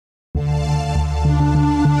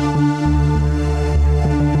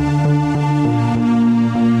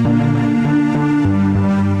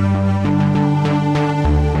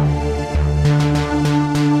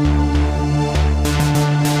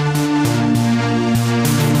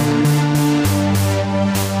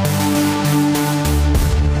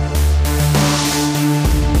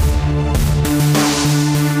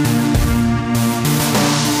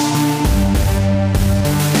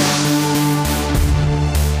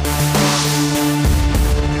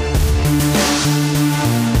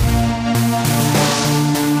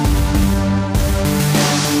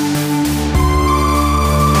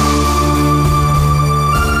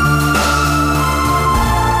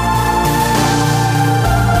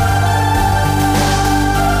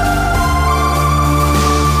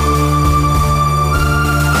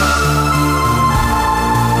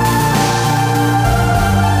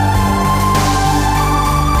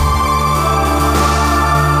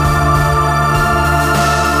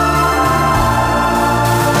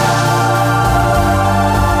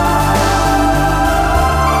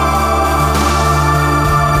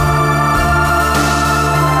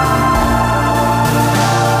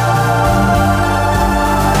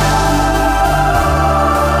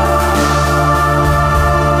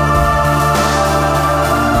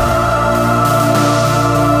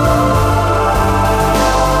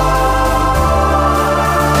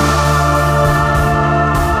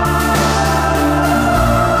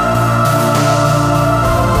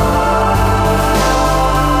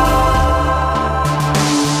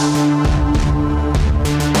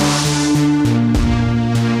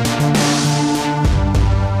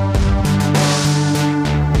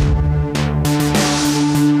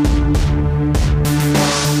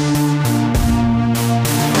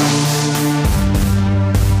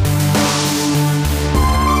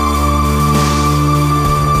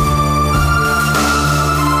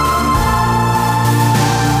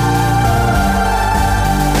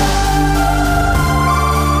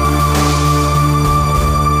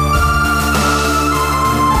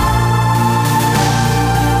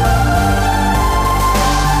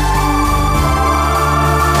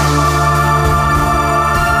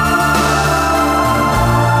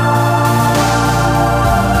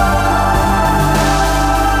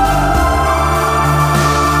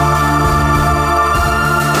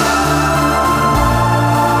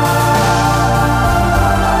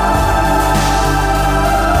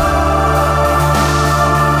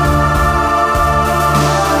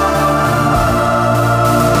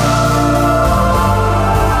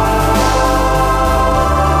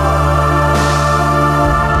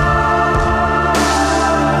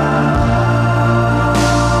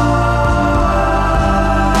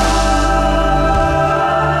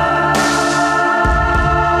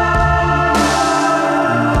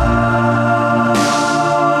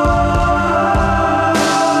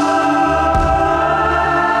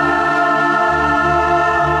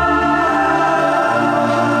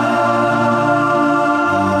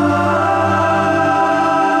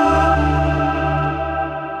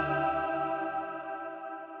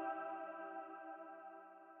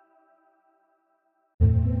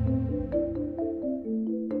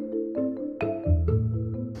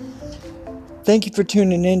Thank you for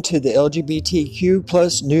tuning in to the LGBTQ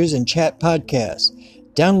plus news and chat podcast.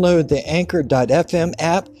 Download the anchor.fm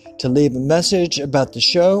app to leave a message about the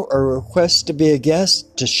show or request to be a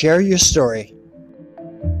guest to share your story.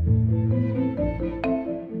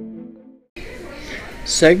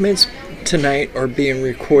 Segments tonight are being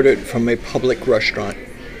recorded from a public restaurant.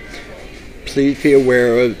 Please be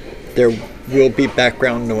aware there will be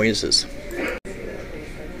background noises.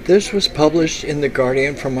 This was published in The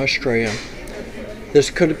Guardian from Australia. This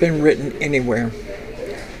could have been written anywhere.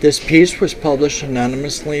 This piece was published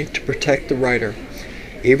anonymously to protect the writer.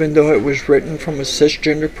 Even though it was written from a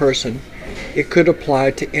cisgender person, it could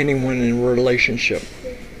apply to anyone in a relationship.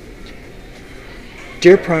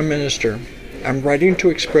 Dear Prime Minister, I'm writing to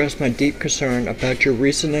express my deep concern about your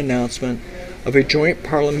recent announcement of a joint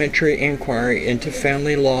parliamentary inquiry into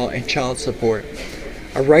family law and child support.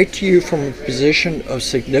 I write to you from a position of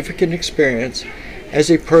significant experience as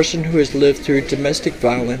a person who has lived through domestic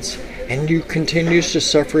violence and who continues to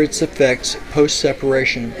suffer its effects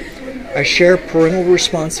post-separation. I share parental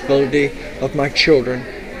responsibility of my children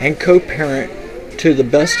and co-parent to the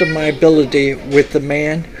best of my ability with the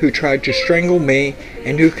man who tried to strangle me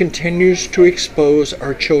and who continues to expose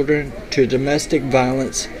our children to domestic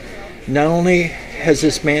violence. Not only has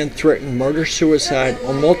this man threatened murder-suicide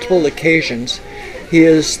on multiple occasions, he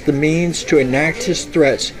is the means to enact his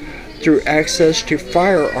threats through access to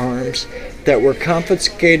firearms that were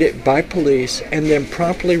confiscated by police and then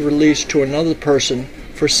promptly released to another person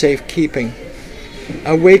for safekeeping.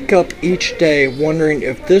 I wake up each day wondering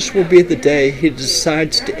if this will be the day he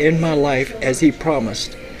decides to end my life as he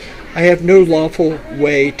promised. I have no lawful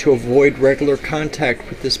way to avoid regular contact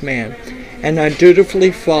with this man, and I dutifully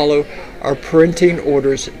follow our parenting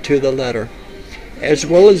orders to the letter. As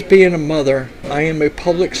well as being a mother, I am a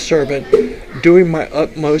public servant doing my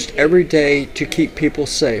utmost every day to keep people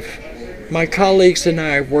safe. My colleagues and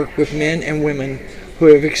I work with men and women who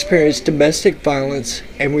have experienced domestic violence,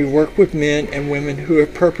 and we work with men and women who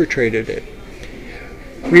have perpetrated it.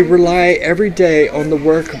 We rely every day on the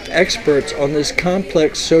work of experts on this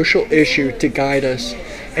complex social issue to guide us,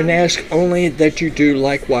 and ask only that you do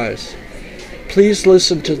likewise. Please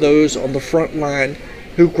listen to those on the front line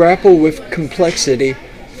who grapple with complexity,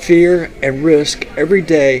 fear, and risk every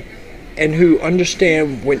day, and who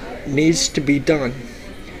understand what needs to be done.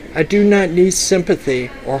 I do not need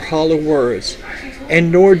sympathy or hollow words,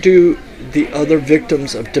 and nor do the other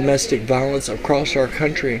victims of domestic violence across our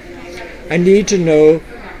country. I need to know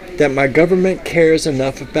that my government cares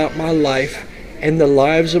enough about my life and the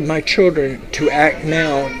lives of my children to act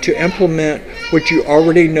now to implement what you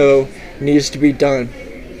already know needs to be done.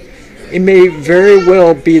 It may very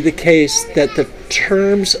well be the case that the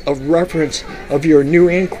terms of reference of your new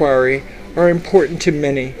inquiry are important to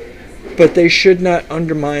many, but they should not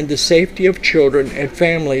undermine the safety of children and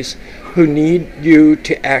families who need you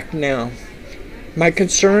to act now. My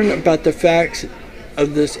concern about the facts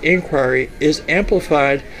of this inquiry is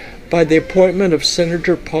amplified by the appointment of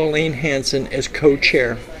Senator Pauline Hanson as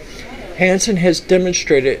co-chair. Hanson has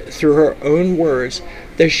demonstrated through her own words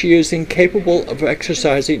that she is incapable of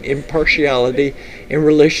exercising impartiality in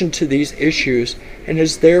relation to these issues and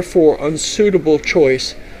is therefore unsuitable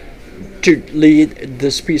choice to lead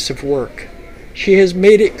this piece of work. She has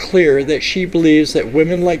made it clear that she believes that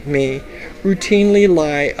women like me routinely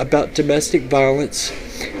lie about domestic violence.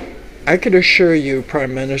 I can assure you,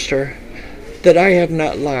 Prime Minister, that I have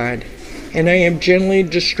not lied, and I am genuinely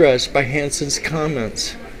distressed by Hanson's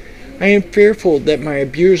comments. I am fearful that my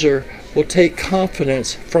abuser will take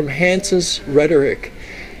confidence from Hanson's rhetoric,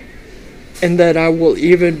 and that I will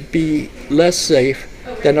even be less safe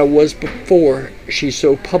than I was before she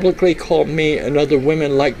so publicly called me and other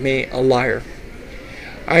women like me a liar.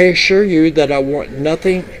 I assure you that I want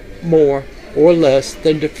nothing more or less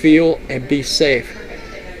than to feel and be safe,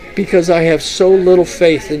 because I have so little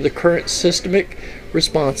faith in the current systemic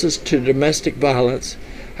responses to domestic violence.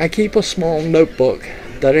 I keep a small notebook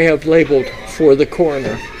that I have labeled For the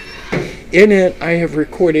Coroner. In it, I have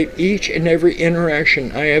recorded each and every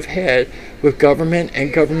interaction I have had with government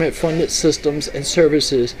and government-funded systems and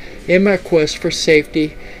services in my quest for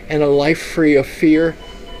safety and a life free of fear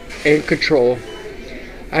and control.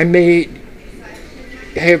 I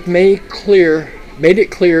have made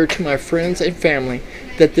it clear to my friends and family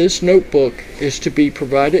that this notebook is to be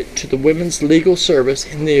provided to the Women's Legal Service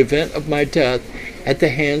in the event of my death at the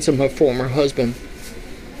hands of my former husband.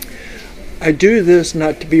 I do this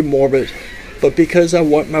not to be morbid, but because I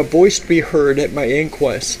want my voice to be heard at my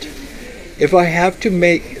inquest. If I have to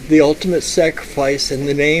make the ultimate sacrifice in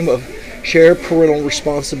the name of shared parental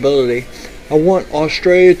responsibility, I want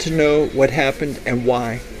Australia to know what happened and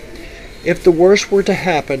why. If the worst were to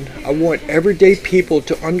happen, I want everyday people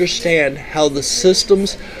to understand how the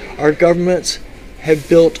systems our governments have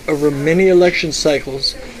built over many election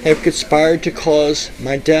cycles have conspired to cause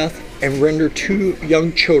my death and render 2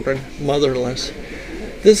 young children motherless.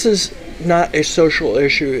 This is not a social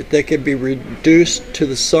issue that can be reduced to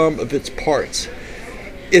the sum of its parts.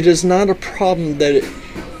 It is not a problem that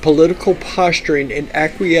political posturing and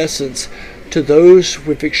acquiescence to those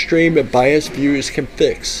with extreme and biased views can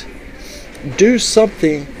fix. Do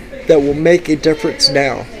something that will make a difference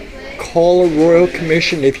now. Call a royal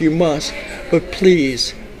commission if you must, but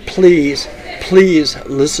please, please, please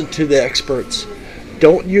listen to the experts.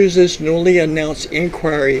 Don't use this newly announced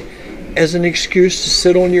inquiry as an excuse to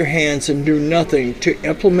sit on your hands and do nothing to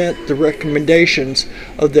implement the recommendations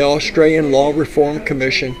of the Australian Law Reform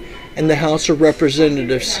Commission and the House of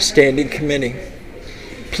Representatives Standing Committee.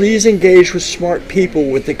 Please engage with smart people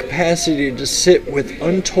with the capacity to sit with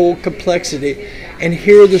untold complexity and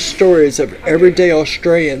hear the stories of everyday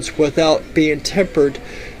Australians without being tempted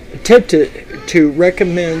to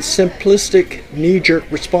recommend simplistic knee-jerk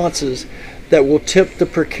responses that will tip the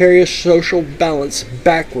precarious social balance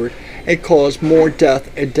backward and cause more death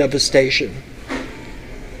and devastation.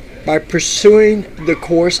 By pursuing the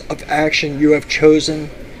course of action you have chosen,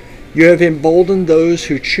 you have emboldened those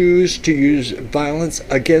who choose to use violence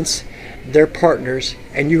against their partners,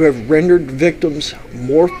 and you have rendered victims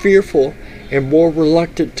more fearful and more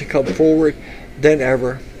reluctant to come forward than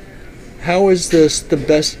ever. How is this the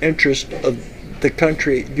best interest of the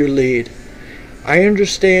country you lead? I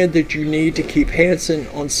understand that you need to keep Hanson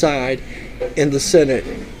on side in the Senate,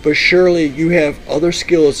 but surely you have other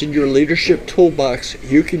skills in your leadership toolbox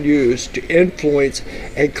you can use to influence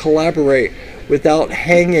and collaborate without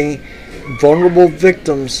hanging vulnerable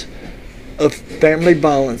victims of family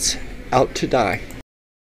violence out to die.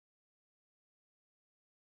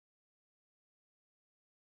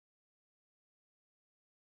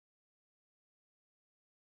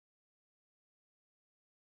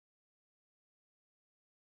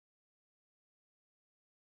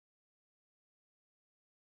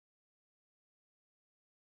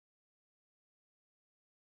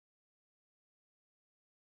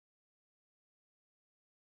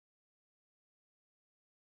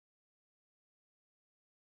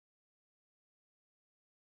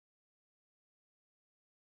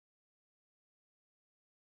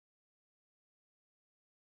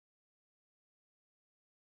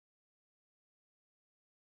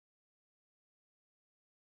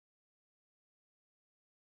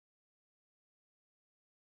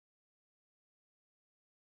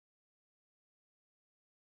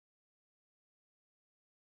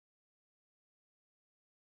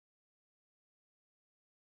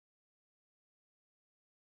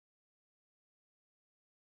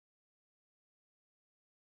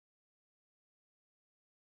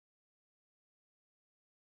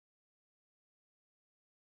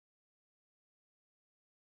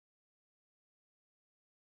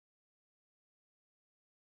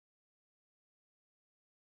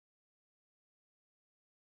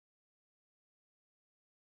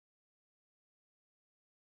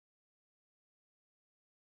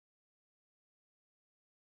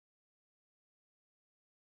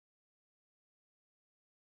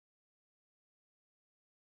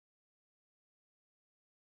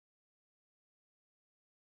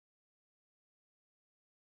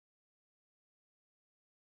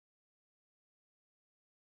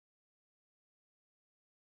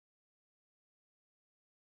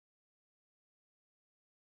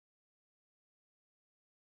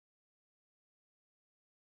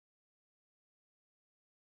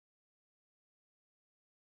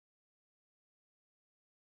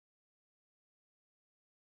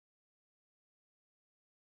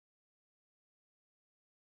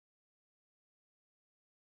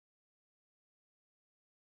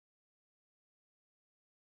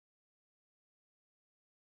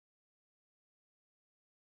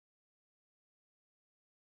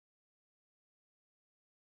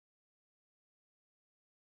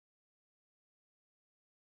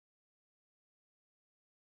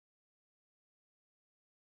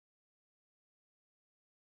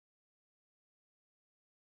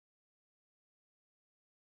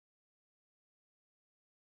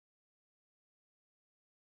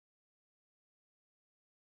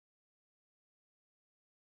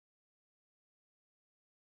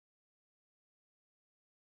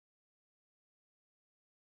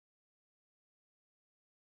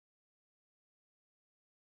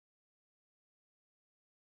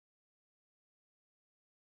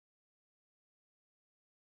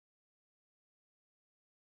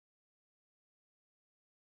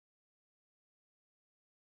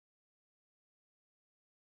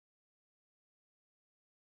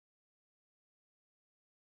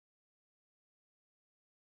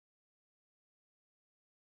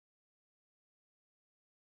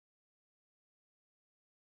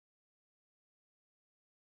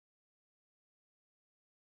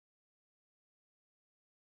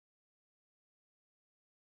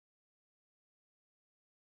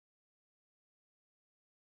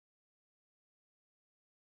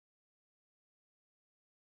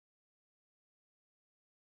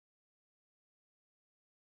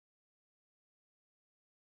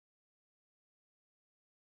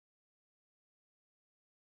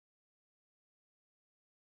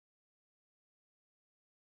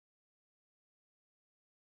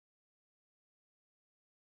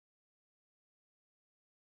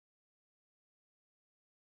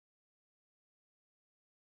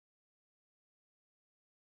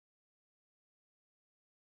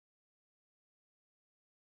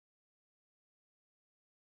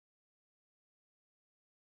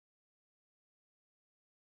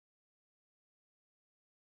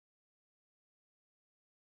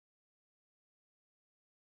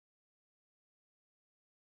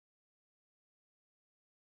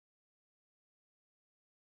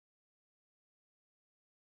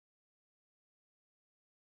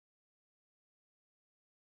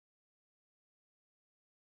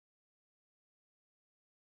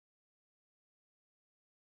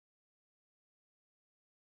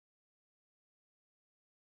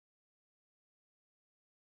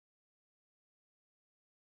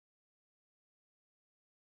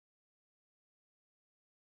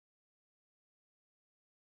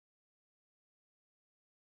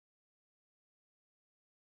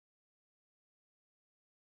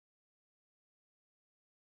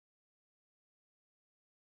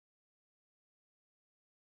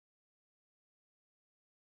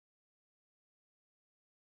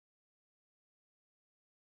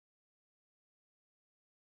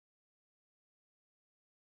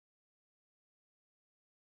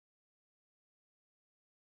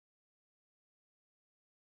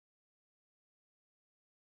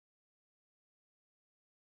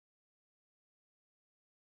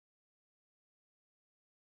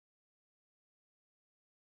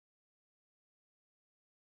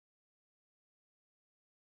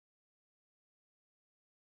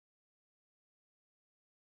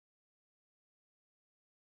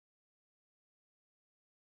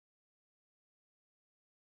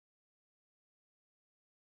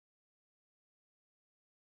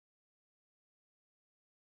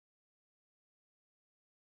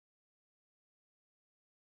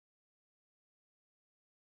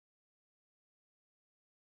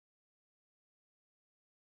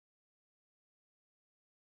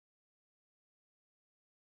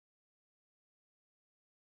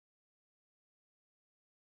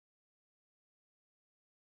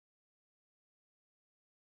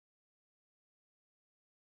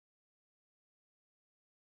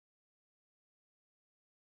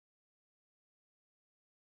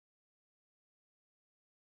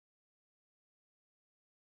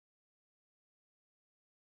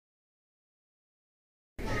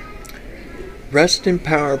 Rest in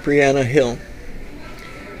power, Breonna Hill.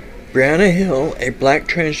 Breonna Hill, a black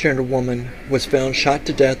transgender woman, was found shot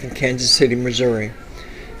to death in Kansas City, Missouri.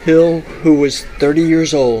 Hill, who was 30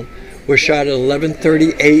 years old, was shot at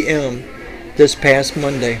 11:30 a.m. this past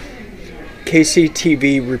Monday.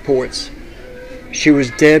 KCTV reports. She was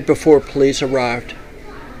dead before police arrived.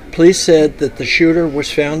 Police said that the shooter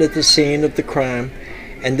was found at the scene of the crime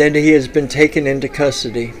and that he has been taken into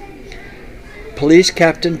custody. Police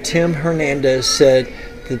Captain Tim Hernandez said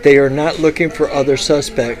that they are not looking for other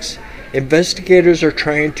suspects. Investigators are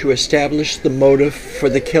trying to establish the motive for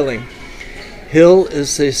the killing. Hill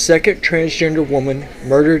is the second transgender woman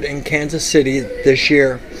murdered in Kansas City this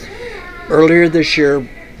year. Earlier this year,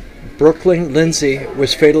 Brooklyn Lindsay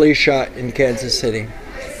was fatally shot in Kansas City.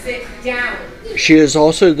 Sit down. She is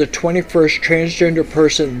also the 21st transgender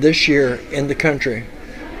person this year in the country.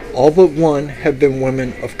 All but one have been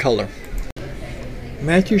women of color.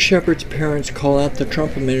 Matthew Shepard's parents call out the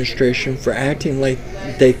Trump administration for acting like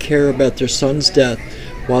they care about their son's death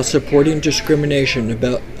while supporting discrimination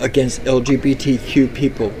against LGBTQ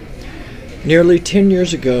people. Nearly 10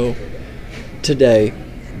 years ago today,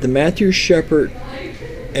 the Matthew Shepard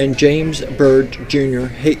and James Byrd Jr.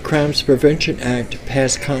 Hate Crimes Prevention Act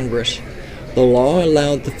passed Congress. The law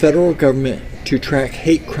allowed the federal government to track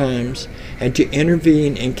hate crimes and to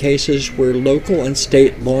intervene in cases where local and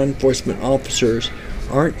state law enforcement officers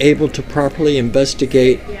aren't able to properly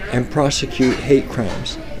investigate and prosecute hate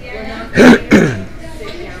crimes.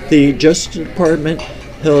 The Justice Department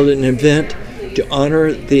held an event to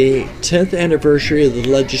honor the 10th anniversary of the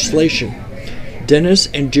legislation. Dennis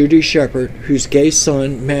and Judy Shepard, whose gay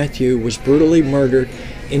son Matthew was brutally murdered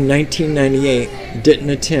in 1998, didn't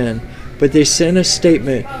attend, but they sent a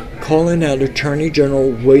statement calling out Attorney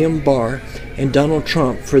General William Barr and Donald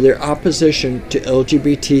Trump for their opposition to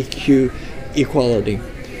LGBTQ equality.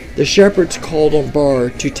 The Shepards called on Barr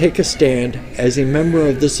to take a stand as a member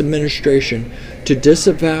of this administration to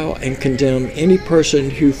disavow and condemn any person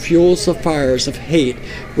who fuels the fires of hate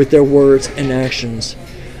with their words and actions.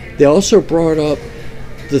 They also brought up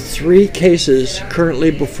the 3 cases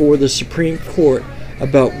currently before the Supreme Court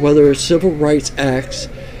about whether Civil Rights Act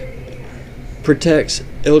protects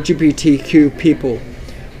LGBTQ people.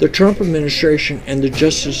 The Trump administration and the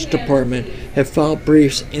Justice Department have filed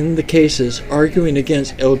briefs in the cases arguing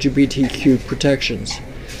against LGBTQ protections.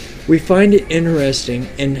 We find it interesting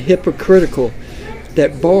and hypocritical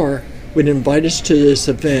that Barr would invite us to this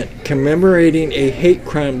event commemorating a hate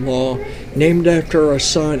crime law named after our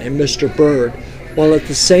son and Mr. Byrd, while at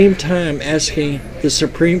the same time asking the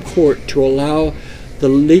Supreme Court to allow the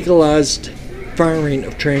legalized firing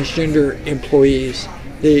of transgender employees,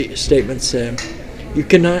 the statement said. You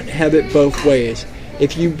cannot have it both ways.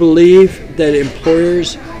 If you believe that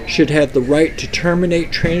employers should have the right to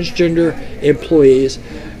terminate transgender employees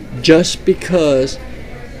just because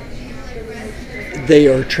they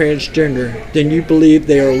are transgender, then you believe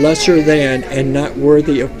they are lesser than and not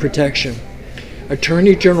worthy of protection.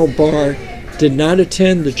 Attorney General Barr did not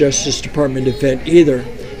attend the Justice Department event either,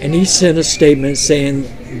 and he sent a statement saying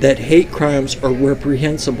that hate crimes are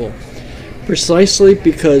reprehensible, precisely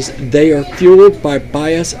because they are fueled by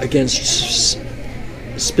bias against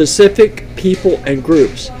specific people and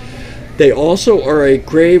groups. They also are a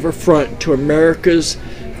grave affront to America's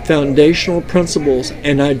foundational principles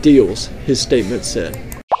and ideals, his statement said.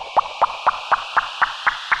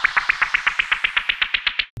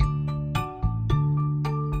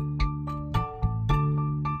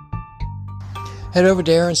 Head over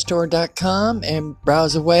to aaronstore.com and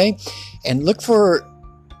browse away and look for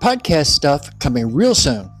podcast stuff coming real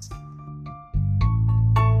soon.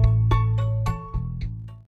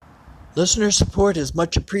 Listener support is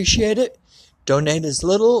much appreciated. Donate as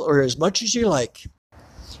little or as much as you like.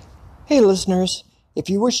 Hey listeners, if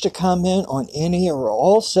you wish to comment on any or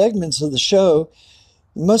all segments of the show,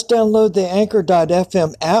 you must download the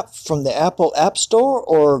Anchor.fm app from the Apple App Store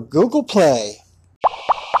or Google Play.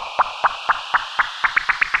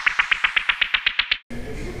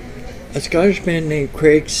 A Scottish man named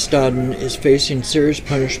Craig Stodden is facing serious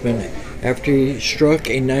punishment after he struck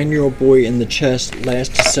a 9-year-old boy in the chest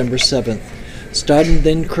last December 7th. Stodden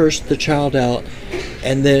then cursed the child out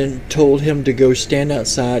and then told him to go stand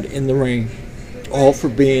outside in the rain, all for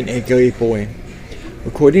being a gay boy.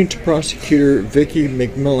 According to prosecutor Vicky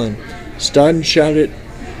McMillan, Stodden shouted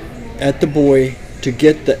at the boy to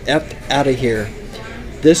get the F out of here.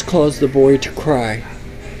 This caused the boy to cry.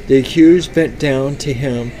 The accused bent down to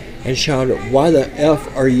him and shouted, "Why the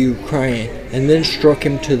F are you crying?" and then struck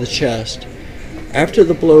him to the chest. After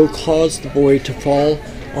the blow caused the boy to fall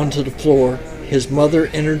onto the floor, his mother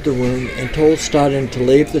entered the room and told Stodden to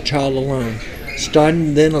leave the child alone.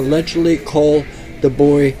 Stodden then allegedly called the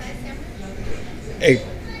boy a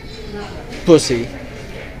pussy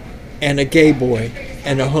and a gay boy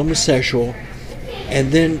and a homosexual,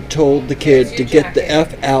 and then told the kid to get the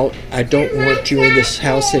F out, I don't want you in this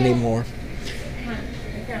house anymore,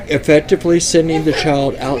 effectively sending the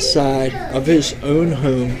child outside of his own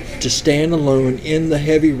home to stand alone in the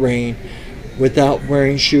heavy rain without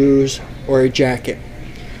wearing shoes or a jacket.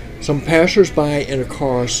 Some passersby in a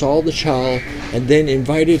car saw the child and then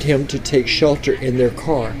invited him to take shelter in their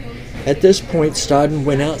car. At this point, Stodden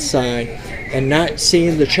went outside and, not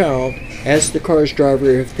seeing the child, asked the car's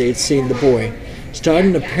driver if they had seen the boy.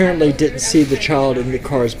 Stodden apparently didn't see the child in the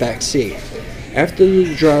car's back seat. After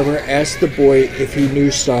the driver asked the boy if he knew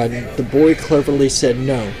Stodden, the boy cleverly said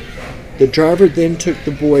no. The driver then took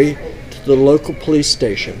the boy to the local police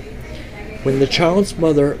station. When the child's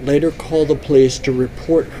mother later called the police to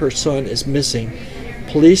report her son as missing,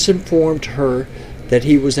 police informed her that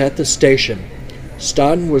he was at the station.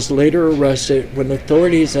 Stodden was later arrested when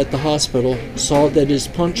authorities at the hospital saw that his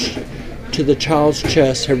punch to the child's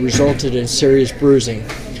chest had resulted in serious bruising.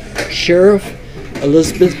 Sheriff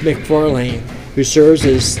Elizabeth McFarlane, who serves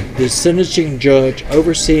as the sentencing judge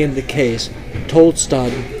overseeing the case, told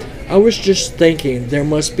Stodden, I was just thinking there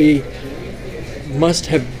must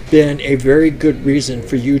have been a very good reason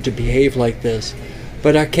for you to behave like this,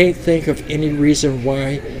 but I can't think of any reason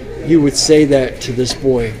why you would say that to this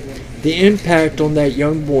boy. The impact on that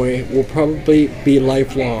young boy will probably be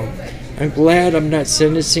lifelong. I'm glad I'm not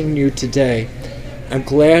sentencing you today. I'm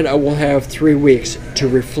glad I will have 3 weeks to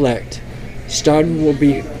reflect. Stodden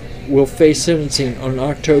will face sentencing on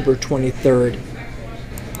October 23rd.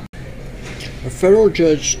 A federal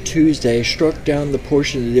judge Tuesday struck down the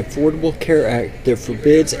portion of the Affordable Care Act that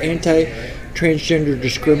forbids anti-transgender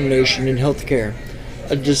discrimination in health care,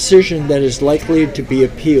 a decision that is likely to be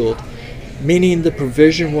appealed, meaning the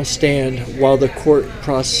provision will stand while the court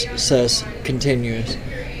process continues.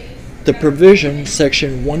 The provision,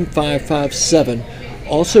 Section 1557,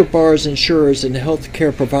 also bars insurers and health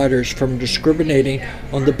care providers from discriminating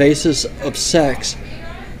on the basis of sex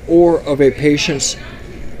or of a patient's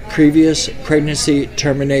previous pregnancy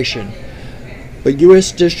termination. But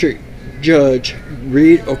U.S. District Judge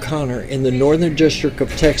Reed O'Connor in the Northern District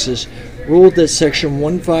of Texas ruled that Section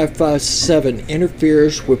 1557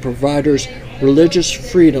 interferes with providers' religious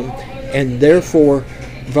freedom and therefore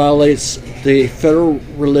violates the Federal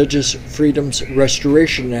Religious Freedoms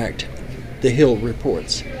Restoration Act, The Hill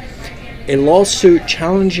reports. A lawsuit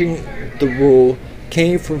challenging the rule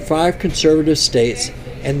came from 5 conservative states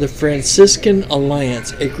and the Franciscan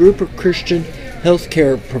Alliance, a group of Christian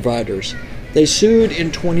healthcare providers. They sued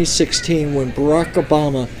in 2016 when Barack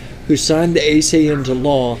Obama, who signed the ACA into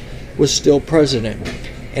law, was still president,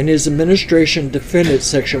 and his administration defended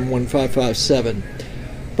Section 1557.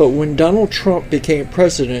 But when Donald Trump became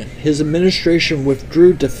president, his administration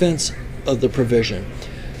withdrew defense of the provision.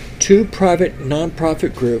 2 private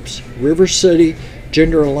nonprofit groups, River City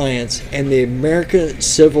Gender Alliance and the American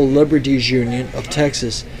Civil Liberties Union of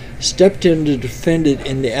Texas, stepped in to defend it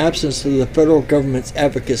in the absence of the federal government's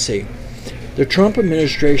advocacy. The Trump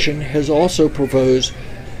administration has also proposed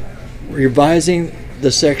revising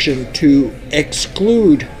the section to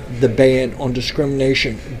exclude the ban on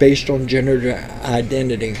discrimination based on gender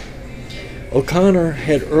identity. O'Connor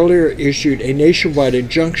had earlier issued a nationwide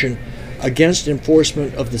injunction against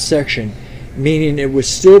enforcement of the section, meaning it was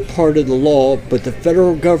still part of the law, but the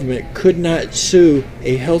federal government could not sue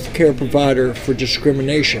a health care provider for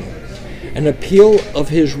discrimination. An appeal of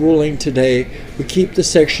his ruling today would keep the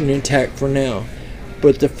section intact for now,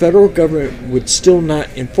 but the federal government would still not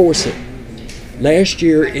enforce it. Last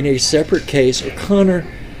year, in a separate case, O'Connor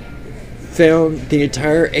found the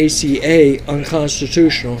entire ACA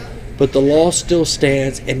unconstitutional, but the law still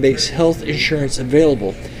stands and makes health insurance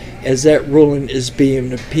available, as that ruling is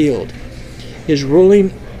being appealed. His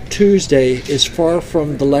ruling Tuesday is far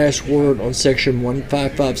from the last word on Section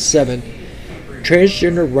 1557,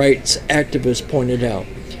 transgender rights activists pointed out.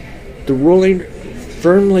 The ruling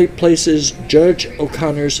firmly places Judge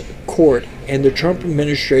O'Connor's court and the Trump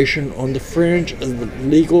administration on the fringe of the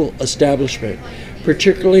legal establishment,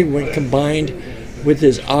 particularly when combined with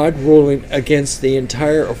his odd ruling against the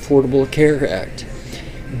entire Affordable Care Act.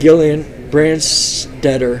 Gillian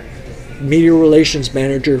Brandstetter, Media Relations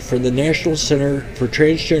Manager for the National Center for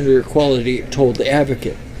Transgender Equality, told The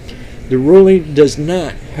Advocate. The ruling does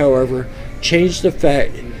not, however, change the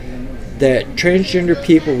fact that transgender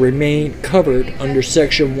people remain covered under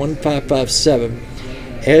Section 1557,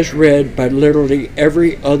 as read by literally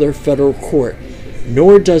every other federal court,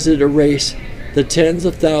 nor does it erase the tens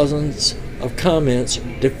of thousands of comments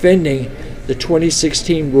defending the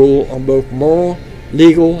 2016 rule on both moral,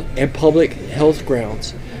 legal, and public health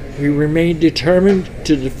grounds. We remain determined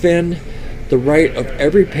to defend the right of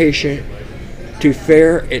every patient to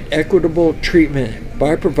fair and equitable treatment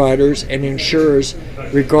by providers and insurers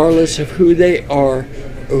regardless of who they are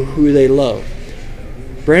or who they love.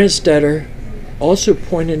 Brandstetter also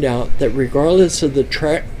pointed out that regardless of the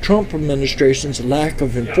Trump administration's lack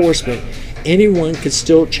of enforcement, anyone could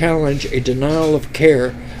still challenge a denial of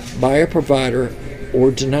care by a provider or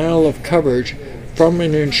denial of coverage from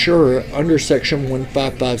an insurer under Section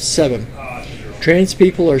 1557. Trans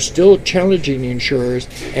people are still challenging insurers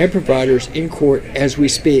and providers in court as we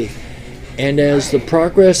speak, and as the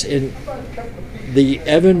progress in the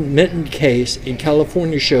Evan Minton case in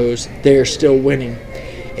California shows, they are still winning.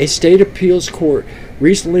 A state appeals court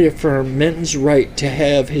recently affirmed Minton's right to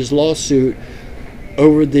have his lawsuit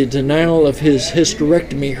over the denial of his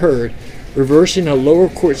hysterectomy heard, reversing a lower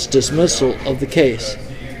court's dismissal of the case.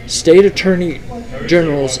 State attorney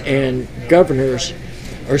generals and governors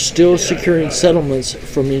are still securing settlements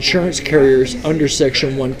from insurance carriers under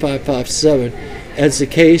Section 1557, as the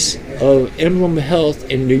case of Emblem Health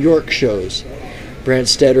in New York shows,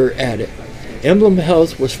 Brandstetter added. Emblem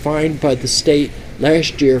Health was fined by the state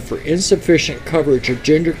last year for insufficient coverage of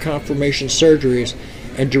gender confirmation surgeries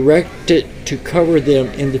and directed to cover them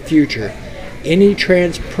in the future. Any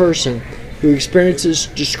trans person who experiences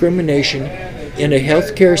discrimination in a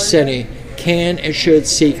healthcare setting can and should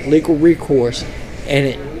seek legal recourse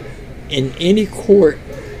and in any court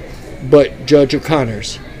but Judge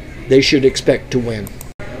O'Connor's. They should expect to win.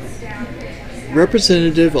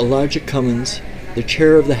 Representative Elijah Cummings, the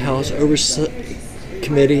chair of the House Oversight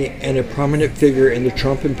Committee and a prominent figure in the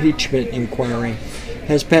Trump impeachment inquiry,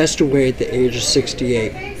 has passed away at the age of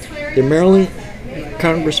 68. The Maryland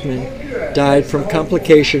congressman died from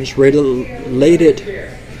complications related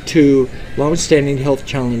to long-standing health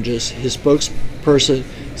challenges, his spokesperson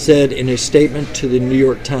said in a statement to the New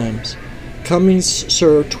York Times. Cummings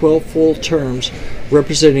served 12 full terms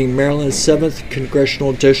representing Maryland's 7th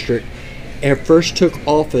Congressional District and first took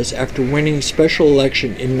office after winning special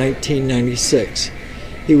election in 1996.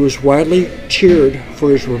 He was widely cheered for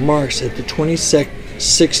his remarks at the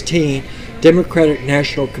 2016 Democratic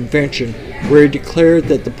National Convention, where he declared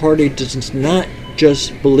that the party does not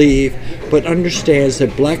just believe but understands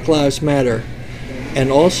that Black Lives Matter, and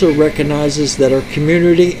also recognizes that our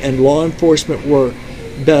community and law enforcement work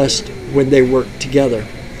best when they work together.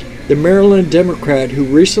 The Maryland Democrat, who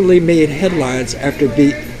recently made headlines after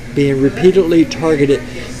being repeatedly targeted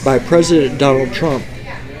by President Donald Trump,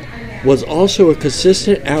 was also a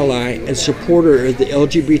consistent ally and supporter of the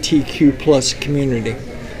LGBTQ+ community.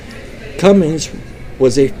 Cummings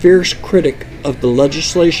was a fierce critic of the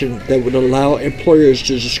legislation that would allow employers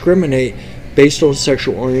to discriminate based on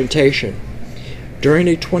sexual orientation. During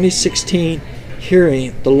a 2016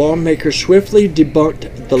 hearing, the lawmaker swiftly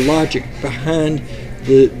debunked the logic behind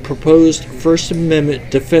the proposed First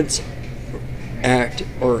Amendment Defense Act,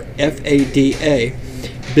 or FADA,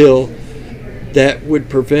 bill that would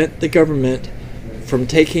prevent the government from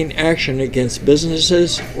taking action against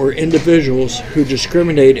businesses or individuals who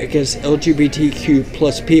discriminate against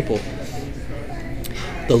LGBTQ+ people.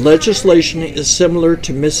 The legislation is similar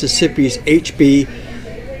to Mississippi's HB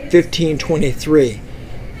 1523,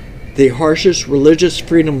 the harshest religious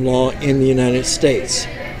freedom law in the United States.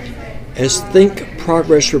 As Think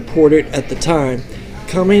Progress reported at the time,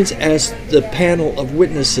 Cummings asked the panel of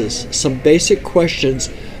witnesses some basic questions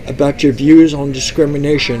about your views on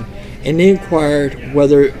discrimination and inquired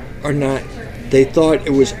whether or not they thought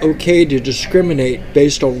it was okay to discriminate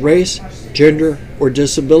based on race, gender, or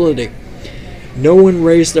disability. No one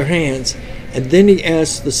raised their hands, and then he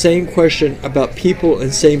asked the same question about people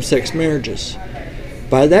in same-sex marriages.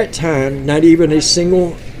 By that time, not even a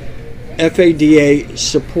single FADA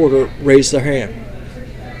supporter raised their hand.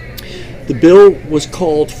 The bill was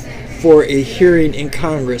called for a hearing in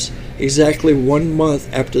Congress exactly 1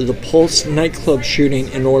 month after the Pulse nightclub shooting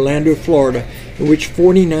in Orlando, Florida, in which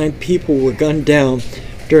 49 people were gunned down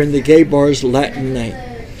during the gay bar's Latin night.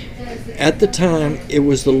 At the time, it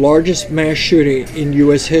was the largest mass shooting in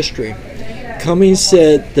U.S. history. Cummings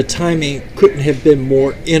said the timing couldn't have been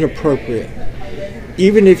more inappropriate.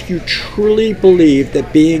 Even if you truly believe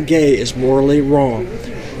that being gay is morally wrong,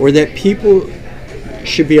 or that people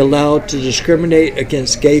should be allowed to discriminate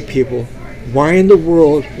against gay people, why in the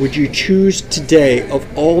world would you choose today of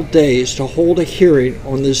all days to hold a hearing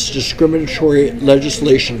on this discriminatory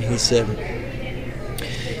legislation, he said.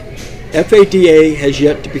 FADA has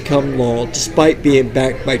yet to become law despite being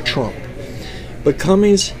backed by Trump. But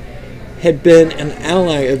Cummings had been an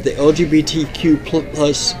ally of the LGBTQ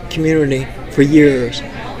plus community for years,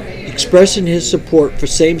 expressing his support for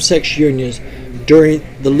same-sex unions during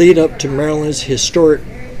the lead-up to Maryland's historic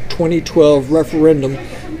 2012 referendum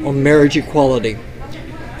on marriage equality.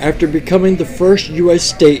 After becoming the first U.S.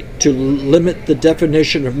 state to limit the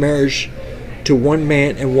definition of marriage to one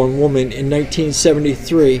man and one woman in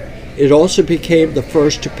 1973, it also became the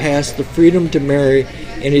first to pass the freedom to marry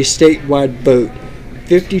in a statewide vote,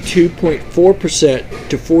 52.4%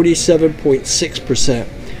 to 47.6%.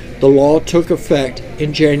 The law took effect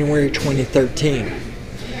in January 2013.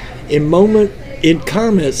 In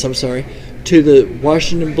comments to the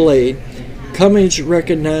Washington Blade, Cummings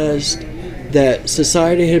recognized that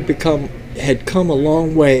society had come a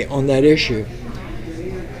long way on that issue.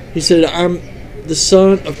 He said, "I'm the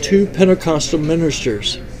son of two Pentecostal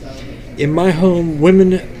ministers. In my home,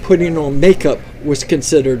 women putting on makeup was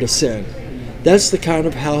considered a sin. That's the kind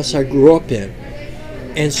of house I grew up in.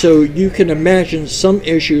 And so you can imagine some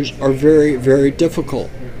issues are very, very difficult."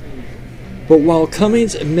 But while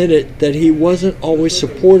Cummings admitted that he wasn't always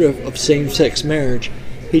supportive of same-sex marriage,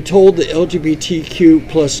 he told the LGBTQ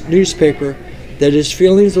plus newspaper that his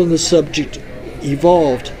feelings on the subject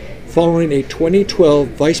evolved following a 2012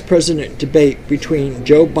 vice president debate between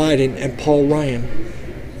Joe Biden and Paul Ryan.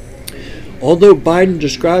 Although Biden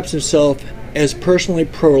describes himself as personally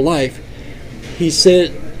pro-life, he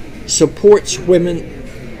said supports women's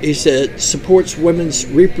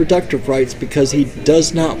reproductive rights because he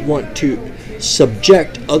does not want to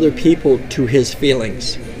subject other people to his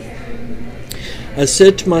feelings. "I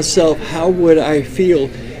said to myself, how would I feel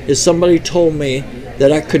if somebody told me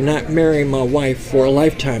that I could not marry my wife for a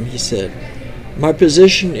lifetime," he said. "My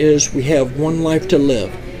position is we have one life to live.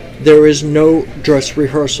 There is no dress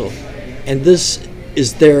rehearsal, and this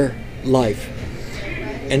is their life."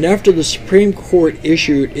 And after the Supreme Court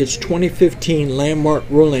issued its 2015 landmark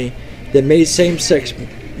ruling that made same-sex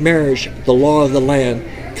marriage the law of the land,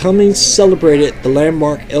 Cummings celebrated the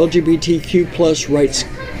landmark LGBTQ plus rights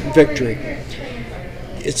victory.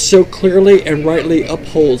 It so clearly and rightly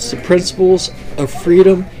upholds the principles of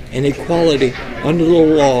freedom and equality under the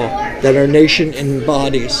law that our nation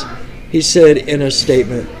embodies. He said in a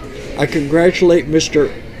statement, "I congratulate Mr.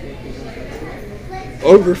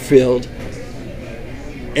 Ogerfield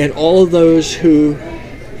and all of those who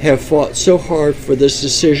have fought so hard for this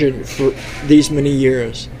decision for these many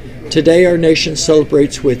years. Today our nation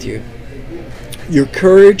celebrates with you. Your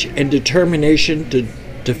courage and determination to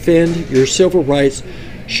defend your civil rights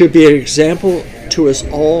should be an example to us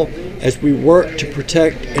all as we work to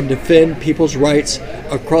protect and defend people's rights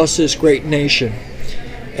across this great nation.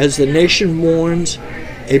 As the nation mourns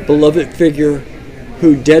a beloved figure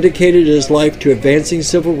who dedicated his life to advancing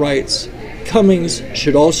civil rights, Cummings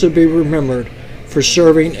should also be remembered for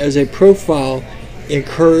serving as a profile in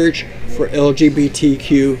courage for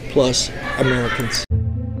LGBTQ plus Americans."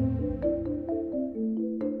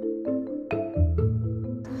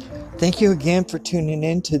 Thank you again for tuning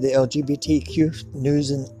in to the LGBTQ News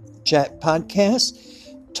and Chat podcast.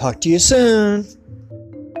 Talk to you soon.